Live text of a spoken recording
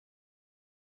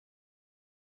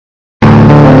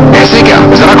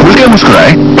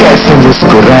मुस्कुराए, कैसे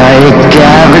मुस्कुराए,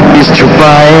 क्या विटनेस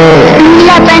छुपाए,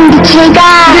 नीलापन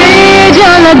दिखेगा, जो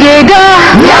लगेगा,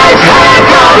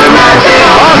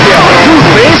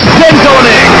 टूथपेस्ट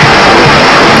डेंटोनिक।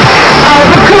 अब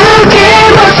खुल के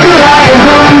मुस्कुराए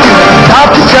हम,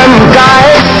 दांत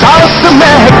चमकाए, सांस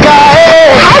महकाए,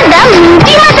 हरदम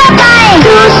मीठी मजा पाए,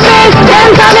 टूथपेस्ट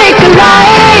डेंटोनिक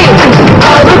लाए,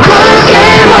 अब खुल के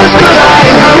मुस्कुराए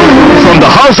हम। From the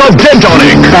house of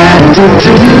Dentonic.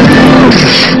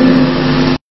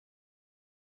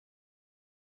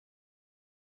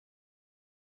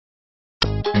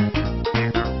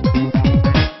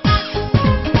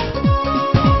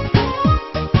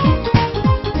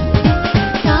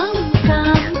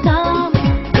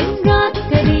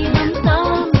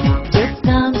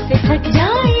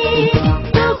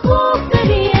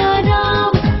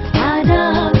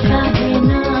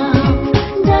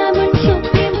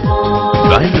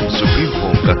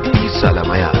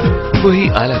 वही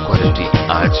आला क्वालिटी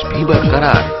आज भी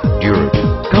बरकरार, ड्यूरेबल,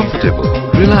 कंफर्टेबल,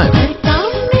 रिलायबल।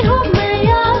 काम में हो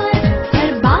मयार, हर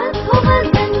बात हो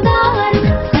वजनदार,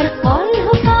 हर कॉल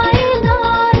हो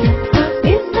पायदार,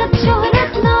 इज्जत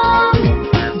शोहरत नाम,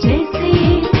 जैसे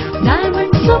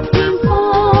diamond supreme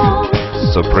foam.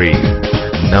 Supreme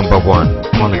number 1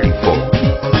 quality foam,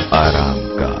 आराम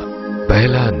का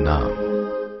पहला नाम।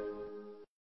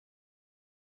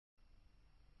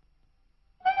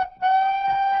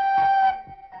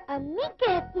 अम्मी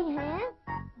कहती हैं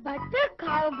बटर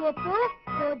खाओगे तो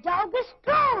हो जाओगे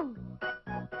स्ट्रॉन्ग।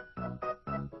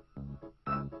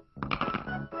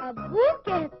 अब्बू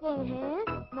कहते हैं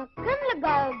मक्खन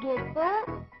लगाओगे तो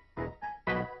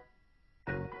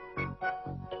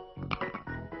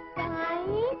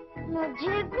भाई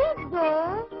मुझे भी दो।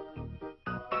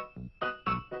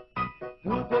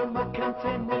 दूध और मक्खन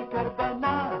से मिलकर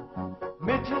बना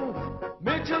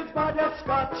मिचल बटर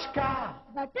स्कॉच का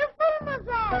बटरफुल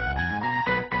मजा।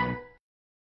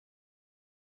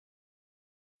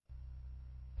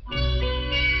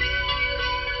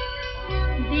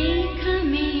 देखा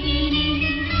मैंने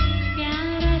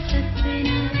प्यारा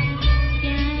सपना,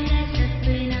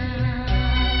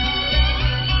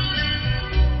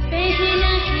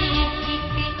 पहला है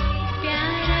एक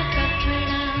प्यारा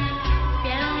कपड़ा,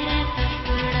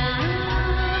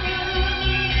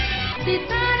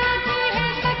 सितारा की है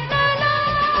सपना,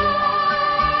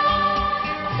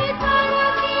 सितारा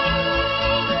की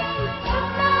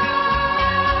सपना।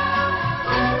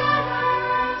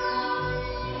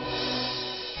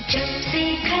 जब से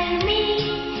घर में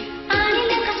आने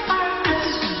लगा स्पार्कल,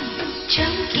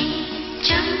 चमके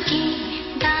चमके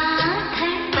दांत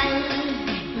हर पल,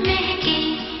 महके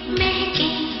महके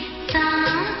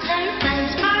सांस हर पल।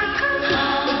 स्पार्कल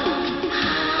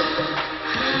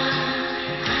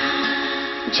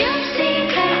जब से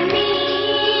घर में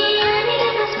आने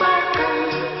लगा स्पार्कल,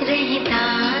 रहे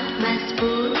दांत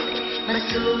मजबूत,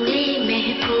 मसूड़े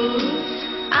महफूज,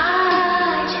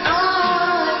 आज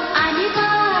और आने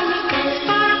वाले कल।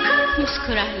 स्पार्कल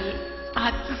मुस्कुराइए,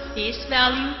 आपकी फेस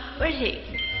वैल्यू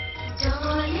बढ़ेगी।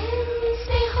 डॉलर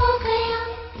से हो गया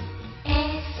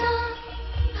ऐसा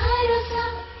भरोसा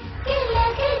कि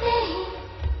लगे नहीं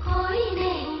कोई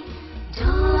नहीं,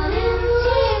 डॉलर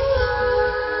जैसा।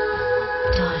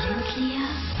 डॉलर लिया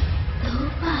तो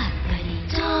बात बनी।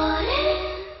 डॉलर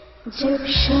जब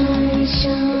शाम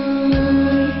शाम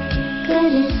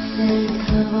करे सर्द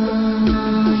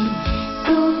हवाएं,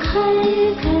 तो घर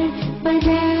घर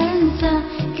बनेंसा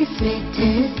कि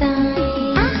स्वेटर साए।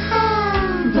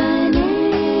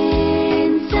 बनेंसा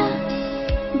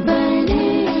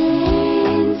बनेंसा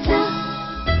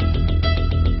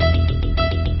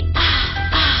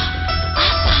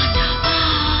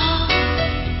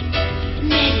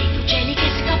मेरे कुचैले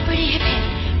कैसे कपड़े हैं फिर,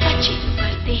 बच्चे तो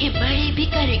करते हैं बड़े भी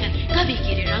करेगा, कभी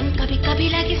गिरे रंग कभी कभी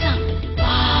लगे संग।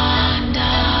 पांडा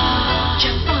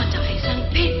जब पांडा है संग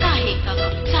फिर काहे का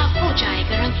गम, साफ हो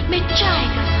जाएगा रंग मिट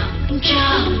जाएगा संग।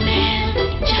 जाने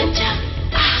जा जा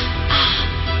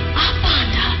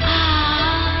पांडा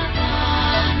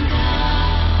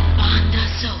पांडा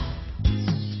सो।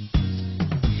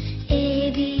 A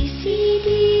B C D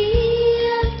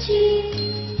F G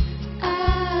O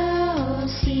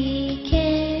C K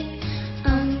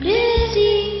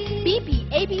अंग्रेजी। BP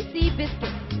ABC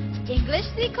बिस्किट, इंग्लिश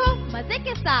सीखो मजे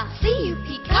के साथ। CUP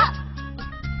cup,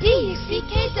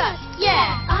 DUCK dot.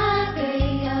 आ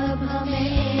गई अब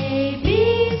हमें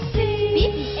ABC।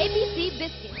 BP ABC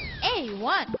biscuit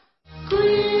A1।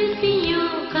 कुल्फियों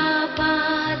का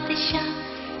बादशाह,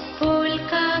 फूल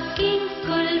का किंग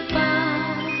कुल्फा,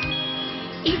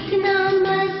 इतना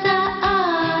मजा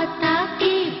आता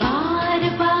कि बार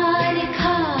बार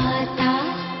खाता।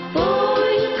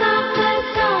 फूल का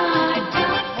खजाना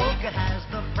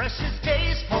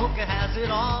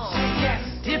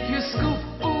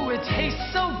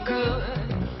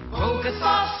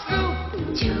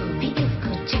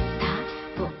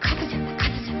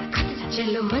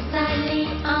मसाले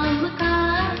आम का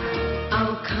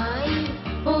आओ खाए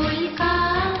पोई का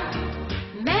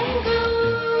मैंगो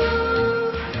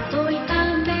पोई का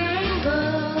मैंगो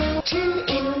 2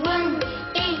 in 1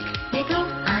 एक में दो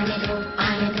आने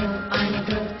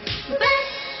दो बस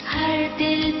हर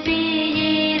दिल पे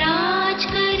ये राज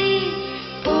करे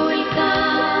पोई का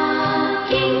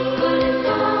king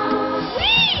Kulfa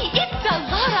It's a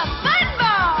lot of fun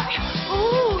bar.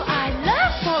 Ooh, I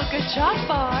love polka chop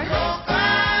bar.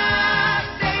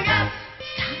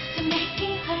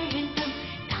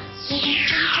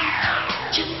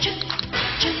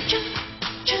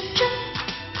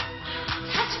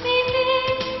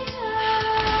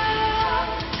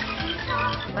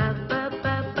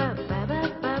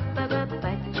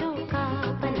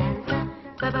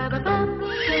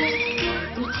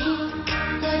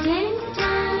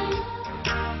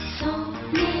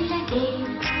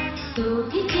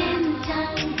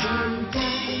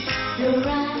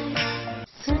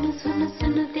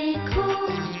 सुनो देखो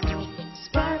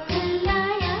स्पार्कल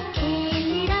आया खेल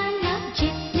डाला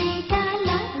जिसने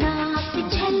डाला नाप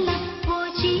झल्ला वो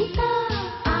जीता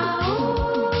आओ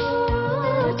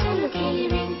चलो खेले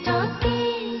रिंग टॉस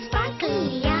गेम स्पार्कल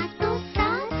लिया तो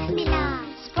साथ मिला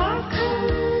स्पार्कल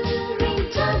रिंग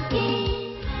टॉस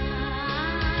गेम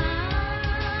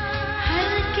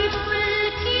हल्की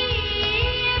फुल्की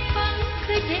ये पंख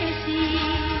जैसी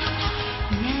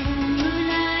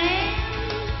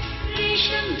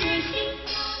रेशम जैसी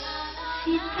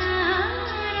सितारा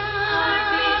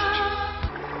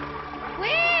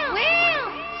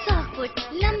 100 फुट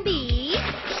लंबी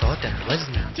 100 टन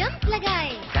वजन जंप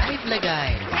लगाए डाइव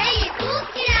लगाए है ये खूब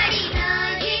खिलाड़ी ना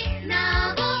ये ना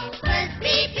वो बस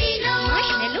बीपी लो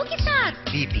मार्शमेलो के साथ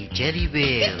बीपी जेरी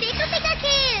वेल देखो का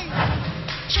खेल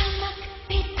चमक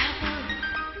भी डबल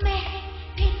महक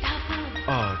भी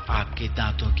डबल और आपके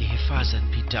दांतों की हिफाजत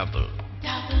भी डबल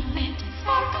मिनट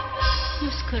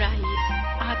मुस्कुराइए,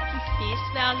 आपकी फेस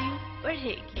वैल्यू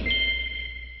बढ़ेगी।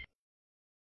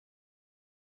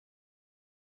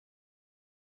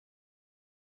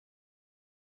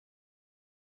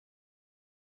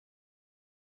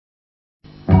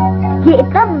 ये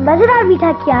इतना मजेदार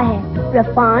मीठा क्या है?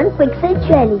 रफान क्विकसेट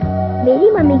जेली। मेरी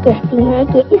मम्मी कहती हैं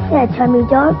कि इससे अच्छा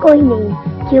मीठा और कोई नहीं,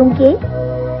 क्योंकि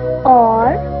और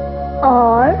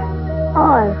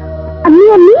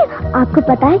अम्मी आपको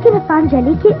पता है कि रफान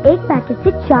जेली के एक पैकेट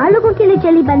से 4 लोगों के लिए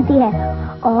जेली बनती है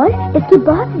और इसकी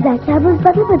बहुत सी जायके आप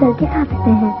बदल के खा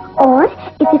सकते हैं और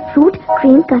इसे फ्रूट,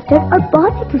 क्रीम, कस्टर्ड और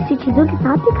बहुत सी दूसरी चीजों के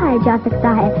साथ भी खाया जा सकता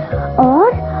है और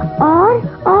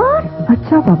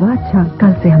अच्छा बाबा अच्छा,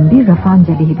 कल से हम भी रफान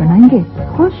जेली ही बनाएंगे।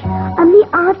 खुश? अम्मी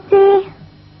आपसे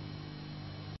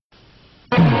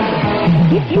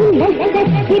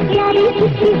प्यारी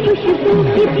खुशबू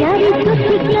की प्यारी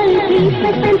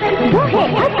पसंद वो है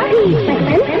आपकी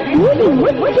पसंद मेरी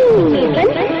मुझे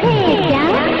है क्या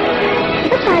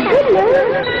बता दो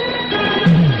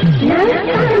ना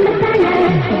मसाला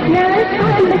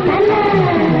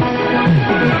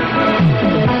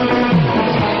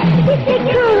इसे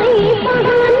खाए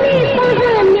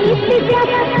बहाने से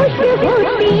ज्यादा खुश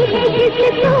होती है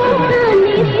जिसको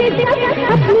खाने से ज्यादा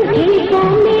अपनी जीवों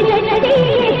में रखते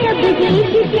हैं सब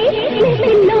चीजें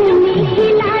मिलों में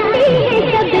खिलाते हैं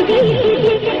सब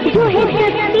चीजें जो है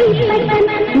सबकी पसंद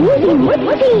मेरी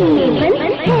मुट्ठी में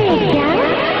बंद है क्या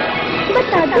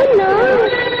बता दो ना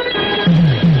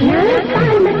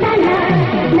पान मसाला